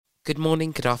Good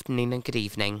morning, good afternoon and good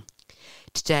evening.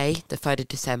 Today, the 3rd of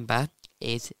December,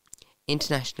 is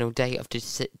International Day of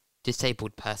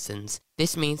Disabled Persons.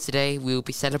 This means today we will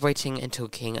be celebrating and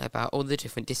talking about all the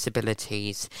different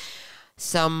disabilities,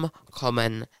 some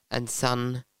common and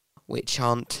some which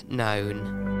aren't known.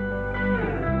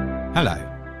 Hello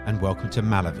and welcome to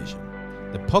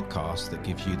Malavision, the podcast that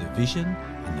gives you the vision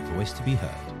and the voice to be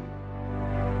heard.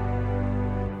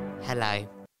 Hello.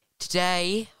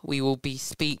 Today we will be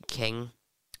speaking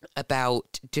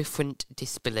about different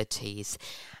disabilities.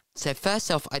 So first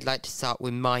off, I'd like to start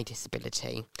with my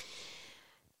disability.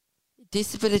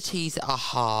 Disabilities are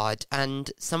hard,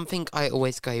 and something I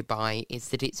always go by is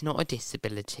that it's not a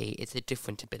disability, it's a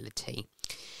different ability.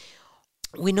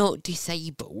 We're not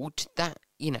disabled. The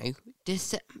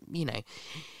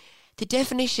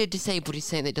definition of disabled is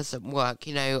something that doesn't work.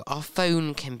 Our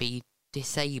phone can be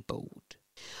disabled.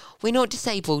 We're not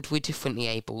disabled, we're differently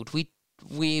abled.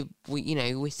 We're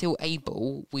still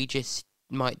able, we just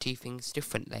might do things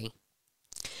differently.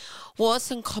 What are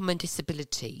some common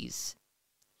disabilities?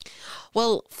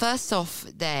 Well, first off,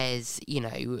 there's,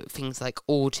 things like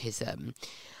autism.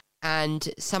 And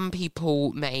some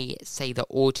people may say that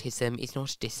autism is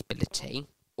not a disability.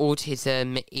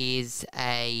 Autism is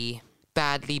a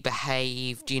badly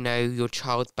behaved, your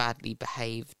child's badly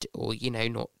behaved, or,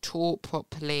 not taught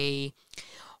properly,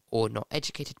 or not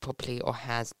educated properly, or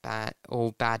has bad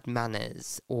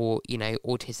manners, or,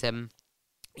 autism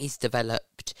is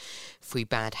developed through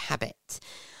bad habits.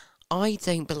 I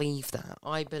don't believe that.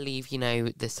 I believe,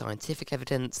 the scientific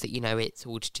evidence that, it's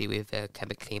all to do with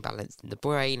chemically imbalance in the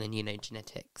brain and,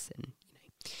 genetics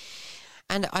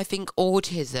and I think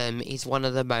autism is one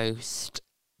of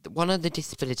the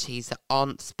disabilities that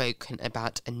aren't spoken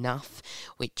about enough,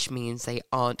 which means they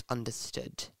aren't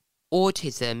understood.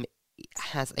 Autism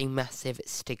has a massive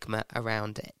stigma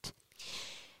around it.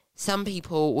 Some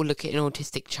people will look at an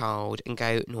autistic child and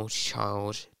go, naughty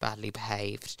child, badly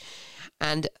behaved.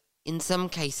 And in some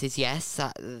cases, yes,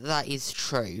 that is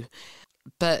true.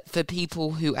 But for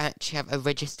people who actually have a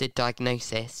registered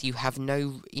diagnosis, you have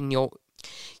no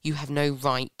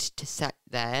right to sit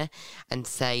there and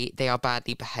say they are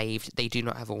badly behaved, they do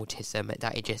not have autism,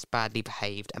 that is just badly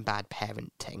behaved and bad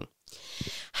parenting.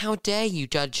 How dare you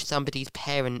judge somebody's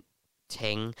parenting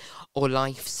or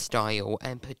lifestyle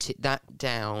and put that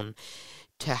down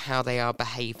to how they are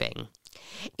behaving?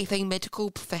 If a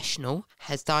medical professional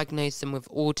has diagnosed them with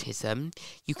autism,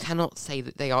 you cannot say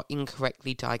that they are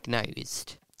incorrectly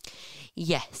diagnosed.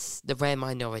 Yes, the rare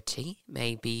minority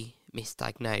may be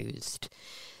misdiagnosed,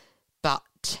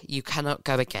 but you cannot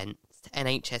go against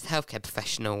NHS healthcare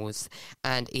professionals,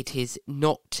 and it is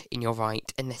not in your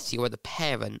right, unless you are the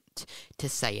parent, to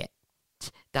say it.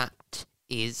 That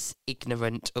is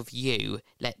ignorant of you,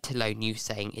 let alone you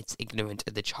saying it's ignorant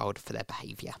of the child for their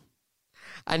behaviour.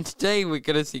 And today we're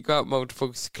going to speak about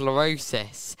multiple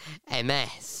sclerosis,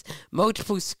 MS.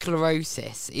 Multiple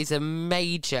sclerosis is a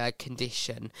major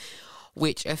condition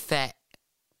which affects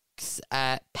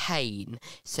pain.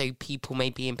 So people may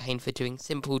be in pain for doing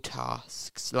simple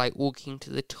tasks like walking to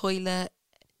the toilet,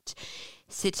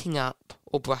 sitting up,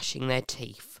 or brushing their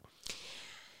teeth.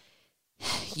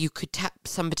 You could tap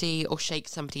somebody or shake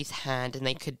somebody's hand and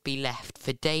they could be left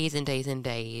for days and days and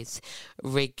days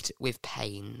rigged with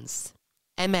pains.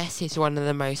 MS is one of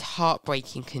the most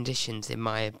heartbreaking conditions, in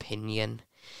my opinion.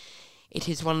 It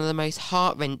is one of the most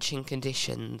heart-wrenching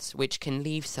conditions which can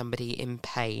leave somebody in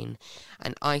pain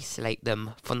and isolate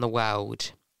them from the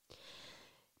world.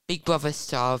 Big Brother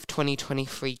star of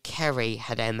 2023 Kerry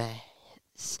had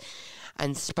MS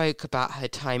and spoke about her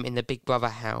time in the Big Brother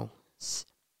house.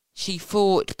 She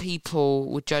thought people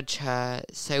would judge her,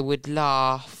 so would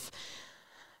laugh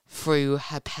through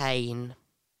her pain.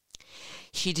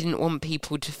 She didn't want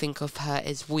people to think of her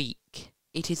as weak.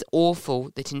 It is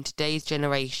awful that in today's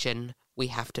generation we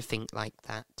have to think like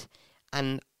that.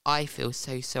 And I feel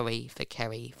so sorry for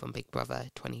Kerry from Big Brother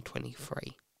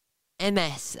 2023.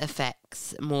 MS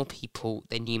affects more people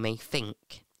than you may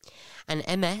think. And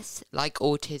MS, like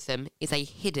autism, is a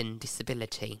hidden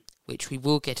disability, which we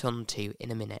will get onto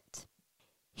in a minute.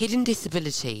 Hidden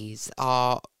disabilities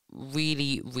are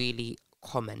really, really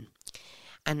common.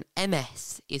 And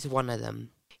MS is one of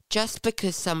them. Just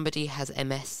because somebody has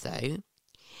MS, though,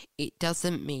 it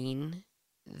doesn't mean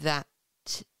that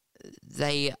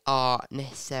they are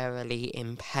necessarily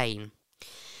in pain.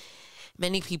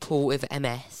 Many people with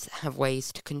MS have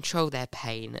ways to control their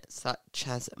pain, such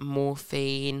as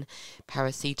morphine,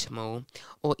 paracetamol,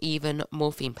 or even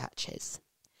morphine patches.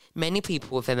 Many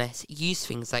people with MS use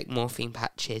things like morphine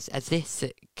patches, as this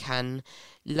can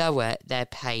lower their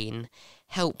pain,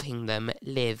 helping them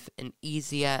live an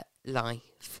easier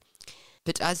life.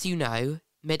 But as you know,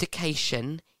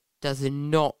 medication does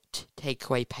not take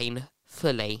away pain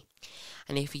fully.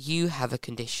 And if you have a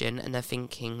condition and are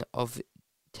thinking of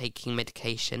taking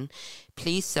medication,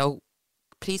 please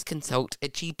consult a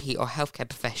GP or healthcare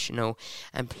professional,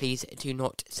 and please do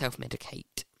not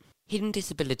self-medicate. Hidden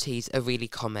disabilities are really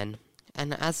common,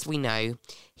 and as we know,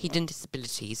 hidden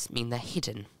disabilities mean they're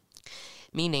hidden,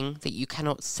 meaning that you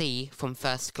cannot see from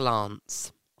first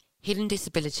glance. Hidden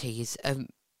disabilities are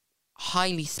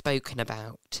highly spoken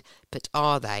about, but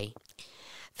are they?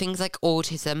 Things like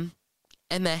autism,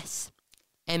 MS,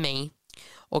 ME,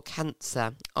 or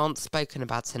cancer aren't spoken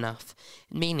about enough,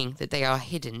 meaning that they are a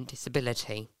hidden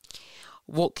disability.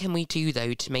 What can we do,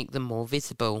 though, to make them more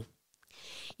visible?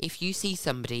 If you see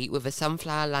somebody with a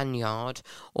sunflower lanyard,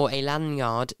 or a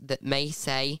lanyard that may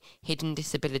say hidden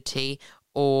disability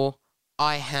or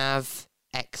I have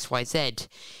XYZ,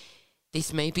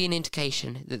 this may be an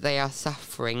indication that they are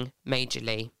suffering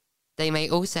majorly. They may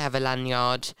also have a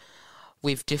lanyard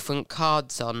with different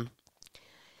cards on.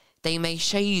 They may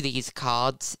show you these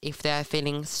cards if they are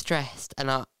feeling stressed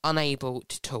and are unable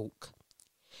to talk.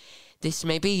 This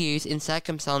may be used in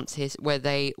circumstances where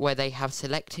they have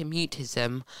selective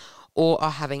mutism or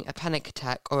are having a panic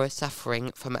attack or are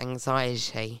suffering from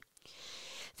anxiety.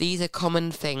 These are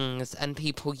common things and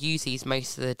people use these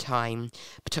most of the time,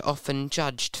 but are often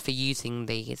judged for using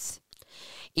these.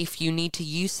 If you need to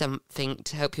use something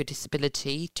to help your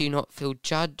disability, do not feel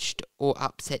judged or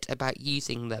upset about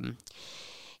using them.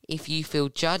 If you feel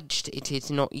judged, it is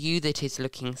not you that is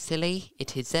looking silly,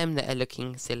 it is them that are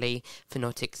looking silly for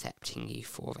not accepting you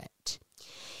for it.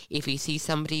 If you see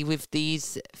somebody with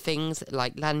these things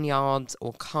like lanyards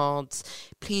or cards,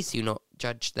 please do not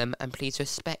judge them and please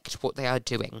respect what they are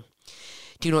doing.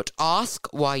 Do not ask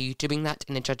why you're doing that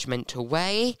in a judgmental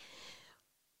way.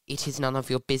 It is none of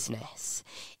your business.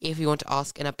 If you want to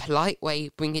ask in a polite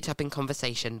way, bring it up in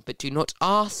conversation, but do not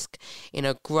ask in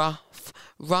a gruff,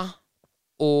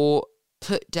 or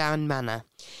put down manner.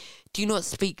 Do not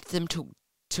speak to them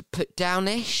to put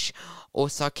downish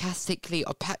or sarcastically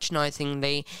or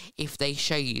patronisingly if they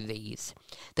show you these.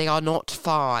 They are not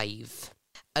 5.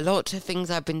 A lot of things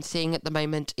I've been seeing at the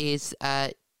moment is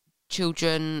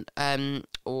children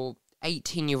or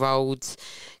 18-year-olds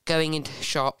going into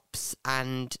shops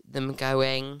and them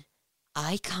going,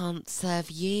 I can't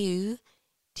serve you.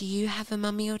 Do you have a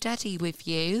mummy or daddy with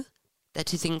you?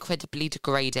 That is incredibly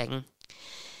degrading.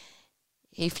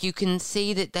 If you can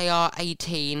see that they are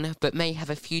 18 but may have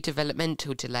a few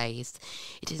developmental delays,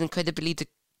 it is incredibly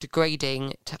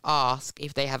degrading to ask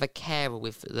if they have a carer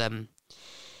with them.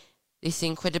 This is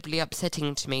incredibly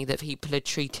upsetting to me that people are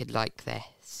treated like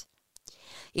this.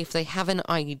 If they have an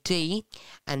ID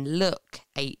and look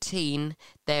 18,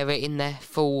 they're in their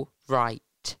full right.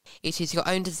 It is your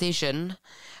own decision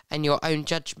and your own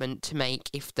judgment to make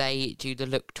if they do the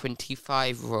look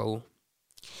 25 rule.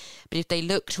 But if they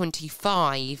look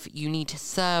 25, you need to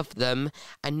serve them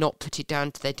and not put it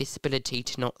down to their disability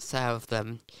to not serve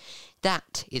them.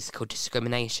 That is called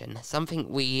discrimination, something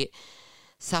we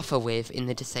suffer with in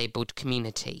the disabled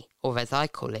community, or as I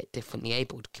call it, differently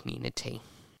abled community.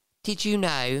 Did you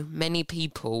know many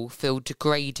people feel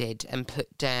degraded and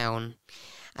put down,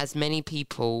 as many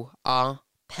people are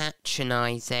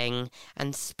patronising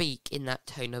and speak in that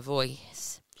tone of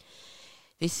voice?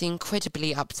 This is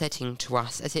incredibly upsetting to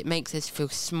us as it makes us feel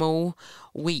small,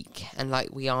 weak and like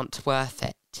we aren't worth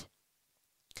it.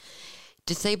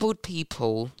 Disabled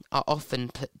people are often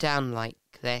put down like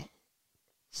this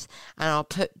and are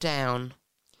put down.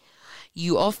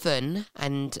 You often,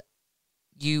 and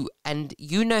you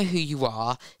know who you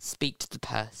are, speak to the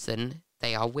person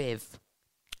they are with.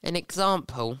 An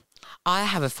example, I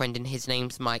have a friend and his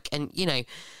name's Mike, and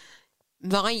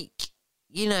Mike,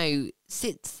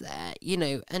 sits there,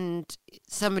 and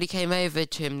somebody came over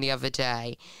to him the other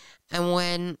day and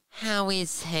went, how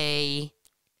is he?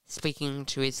 Speaking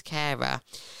to his carer.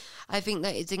 I think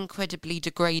that is incredibly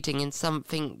degrading and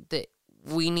something that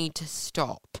we need to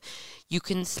stop. You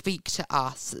can speak to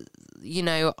us.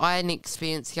 I had an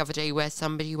experience the other day where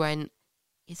somebody went,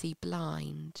 is he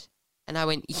blind? And I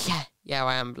went, yeah,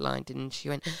 I am blind. And she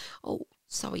went, oh,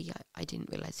 sorry, I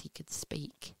didn't realise he could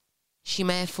speak. She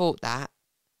may have thought that,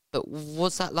 but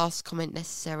was that last comment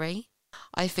necessary?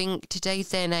 I think today's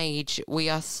day and age, we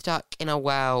are stuck in a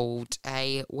world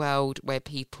where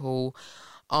people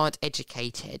aren't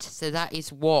educated. So that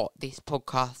is what this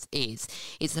podcast is.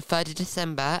 It's the 3rd of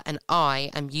December, and I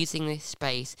am using this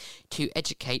space to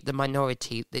educate the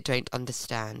minority that don't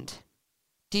understand.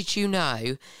 Did you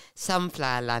know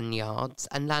sunflower lanyards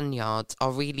and lanyards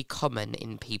are really common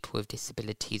in people with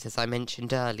disabilities, as I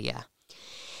mentioned earlier?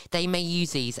 They may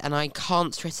use these, and I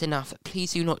can't stress enough,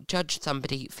 please do not judge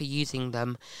somebody for using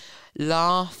them.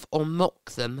 Laugh or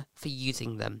mock them for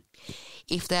using them.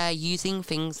 If they're using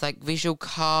things like visual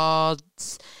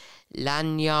cards,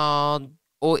 lanyard,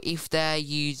 or if they're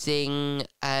using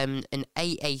an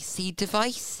AAC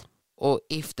device, or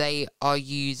if they are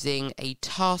using a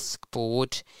task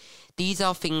board, these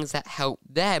are things that help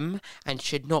them and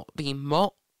should not be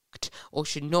mocked or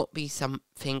should not be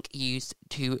something used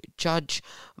to judge,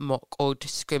 mock or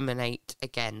discriminate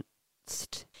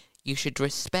against. You should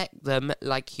respect them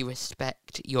like you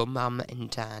respect your mum and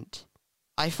dad.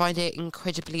 I find it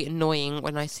incredibly annoying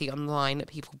when I see online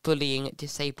people bullying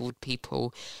disabled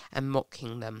people and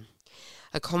mocking them.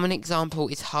 A common example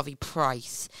is Harvey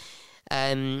Price.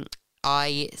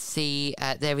 I see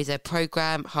there is a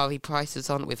programme Harvey Price was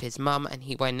on with his mum, and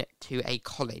he went to a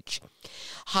college.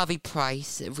 Harvey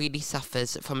Price really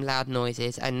suffers from loud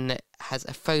noises and has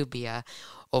a phobia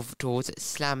of doors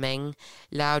slamming,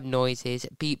 loud noises,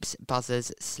 beeps,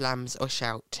 buzzers, slams or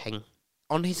shouting.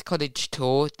 On his college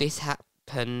tour, this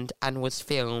happened and was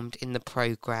filmed in the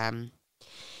programme.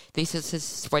 This is to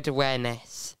spread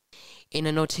awareness. In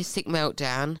an autistic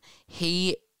meltdown,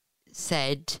 he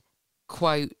said,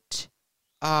 quote,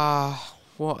 "Ah,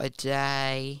 what a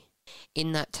day,"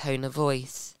 in that tone of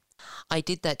voice. I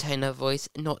did that tone of voice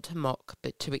not to mock,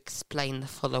 but to explain the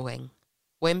following.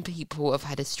 When people have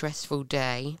had a stressful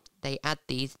day, they add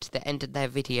these to the end of their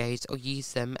videos or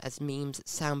use them as memes,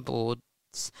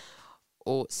 soundboards,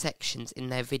 or sections in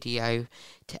their video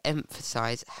to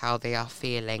emphasise how they are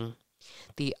feeling.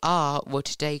 The "Ah, what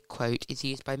a day" quote is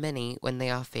used by many when they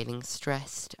are feeling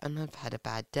stressed and have had a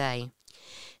bad day.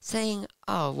 Saying,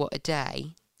 "Oh, what a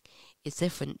day," is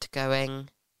different to going,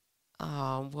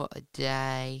 "Oh, what a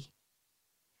day."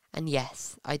 And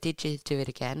yes, I did just do it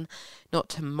again, not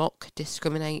to mock,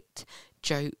 discriminate,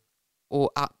 joke,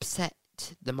 or upset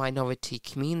the minority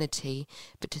community,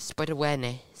 but to spread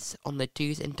awareness on the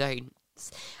do's and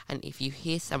don'ts. And if you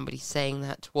hear somebody saying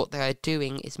that, what they are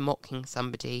doing is mocking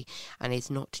somebody and is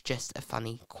not just a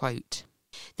funny quote.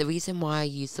 The reason why I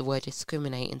use the word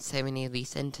discriminate in so many of these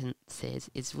sentences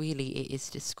is really it is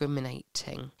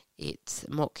discriminating. It's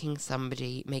mocking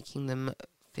somebody, making them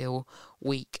feel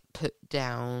weak, put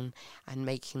down, and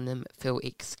making them feel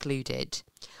excluded.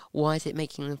 Why is it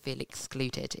making them feel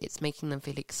excluded? It's making them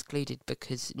feel excluded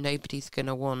because nobody's going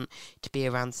to want to be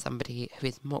around somebody who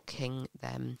is mocking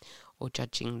them or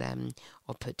judging them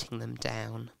or putting them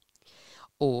down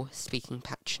or speaking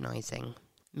patronising.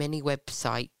 Many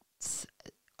websites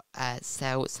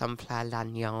sell sunflower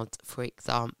lanyards. For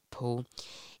example,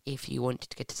 if you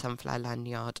wanted to get a sunflower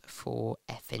lanyard for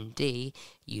FND,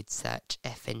 you'd search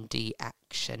FND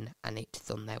Action and it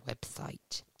is on their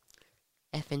website.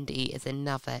 FND is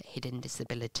another hidden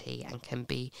disability and can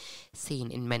be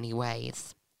seen in many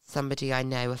ways. Somebody I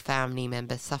know, a family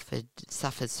member,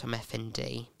 suffers from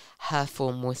FND. Her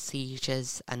form was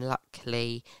seizures, and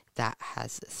luckily that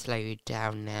has slowed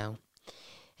down now.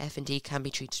 FND can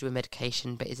be treated with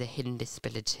medication but is a hidden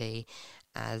disability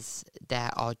as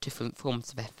there are different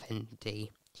forms of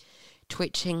FND.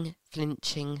 Twitching,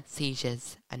 flinching,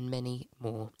 seizures and many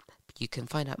more. You can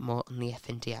find out more on the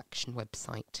FND Action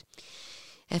website.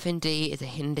 FND is a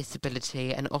hidden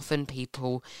disability and often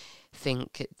people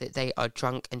think that they are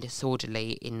drunk and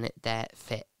disorderly in their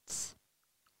fits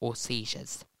or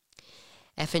seizures.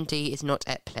 FND is not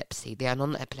epilepsy. They are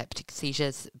non-epileptic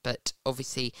seizures, but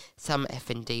obviously some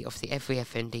FND, obviously every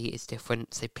FND is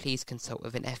different, so please consult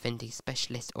with an FND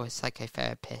specialist or a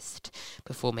psychotherapist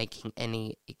before making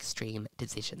any extreme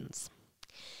decisions.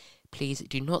 Please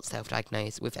do not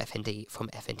self-diagnose with FND from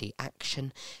FND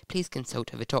Action. Please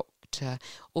consult with a doctor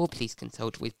or please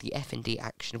consult with the FND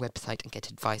Action website and get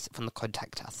advice from the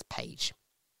Contact Us page.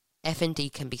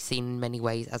 FND can be seen in many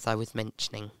ways, as I was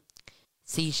mentioning.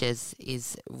 Seizures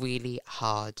is really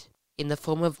hard. In the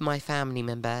form of my family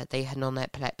member, they had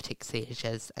non-epileptic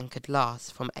seizures and could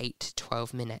last from 8 to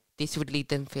 12 minutes. This would leave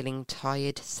them feeling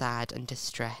tired, sad and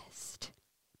distressed.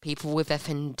 People with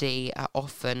FND are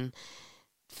often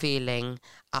feeling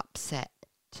upset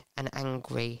and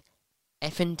angry.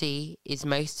 FND is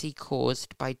mostly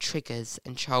caused by triggers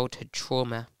and childhood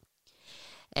trauma.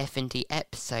 FND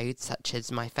episodes, such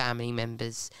as my family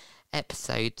members'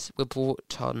 episodes, were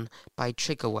brought on by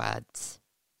trigger words.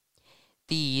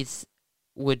 These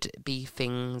would be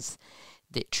things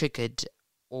that triggered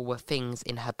or were things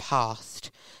in her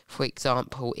past. For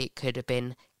example, it could have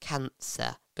been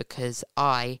cancer because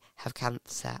I have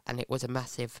cancer and it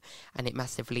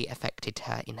massively affected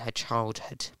her in her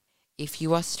childhood. If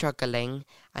you are struggling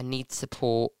and need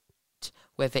support,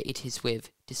 whether it is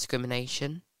with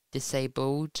discrimination,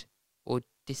 disabled, or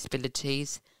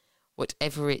disabilities,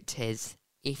 whatever it is,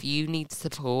 if you need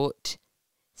support,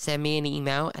 send me an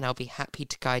email and I'll be happy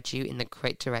to guide you in the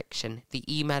correct direction. The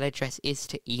email address is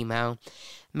to email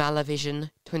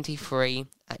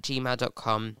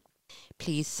malavision23@gmail.com.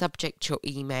 Please subject your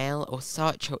email or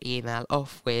start your email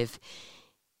off with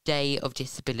Day of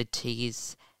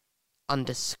Disabilities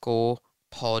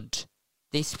 _pod.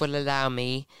 This will allow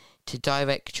me to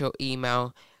direct your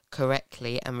email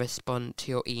correctly and respond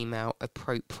to your email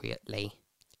appropriately.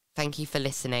 Thank you for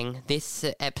listening. This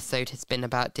episode has been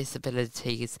about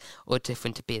disabilities or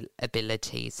different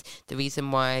abilities. The reason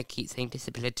why I keep saying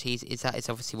disabilities is that it's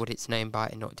obviously what it's known by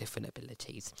and not different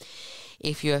abilities.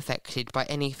 If you're affected by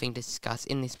anything discussed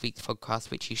in this week's podcast,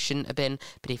 which you shouldn't have been,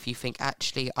 but if you think,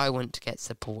 actually, I want to get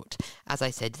support, as I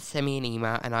said, send me an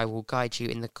email and I will guide you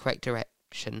in the correct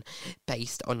direction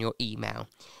based on your email.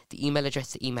 The email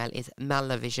address to email is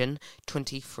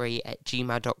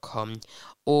malavision23@gmail.com,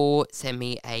 or send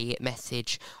me a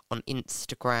message on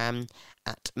Instagram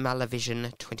at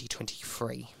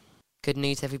malavision2023. Good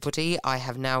news, everybody. I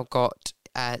have now got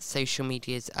social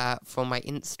medias for my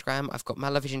Instagram. I've got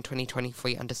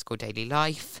malavision2023 _daily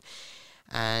life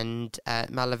and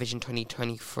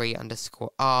malavision2023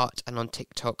 _art, and on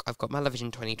TikTok I've got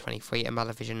malavision2023 and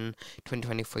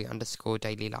malavision2023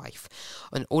 _daily life.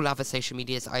 On all other social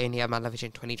medias I only have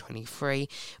malavision2023,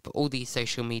 but all these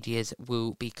social medias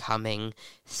will be coming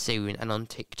soon, and on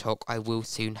TikTok I will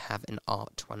soon have an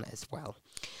art one as well.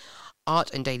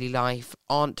 Art and Daily Life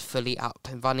aren't fully up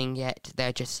and running yet.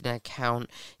 They're just an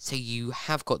account, so you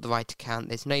have got the right account.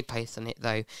 There's no post on it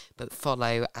though, but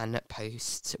follow and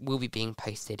posts will be being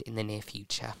posted in the near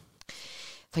future.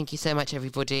 Thank you so much,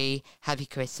 everybody. Happy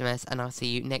Christmas, and I'll see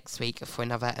you next week for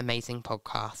another amazing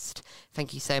podcast.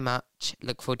 Thank you so much.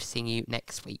 Look forward to seeing you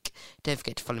next week. Don't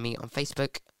forget to follow me on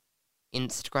Facebook,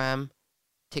 Instagram,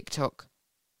 TikTok,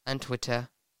 and Twitter,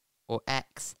 or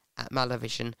X at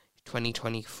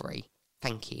malavision2023.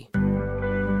 Thank you.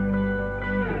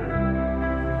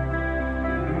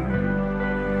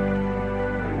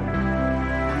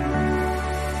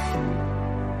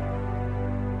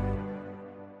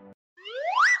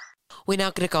 We're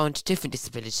now going to go on to different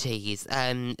disabilities,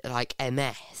 like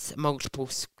MS, multiple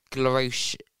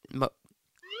sclerosis.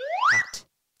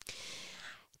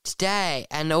 Today,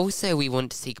 and also we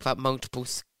want to speak about multiple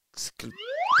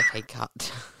okay,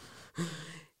 cut.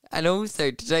 And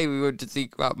also today we want to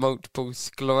speak about multiple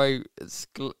sclerosis.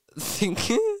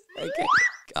 Okay,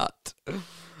 cut.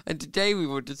 And today we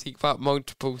want to speak about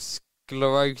multiple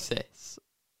sclerosis,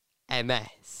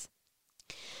 MS.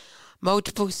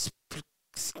 Multiple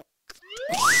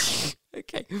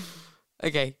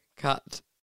okay, cut.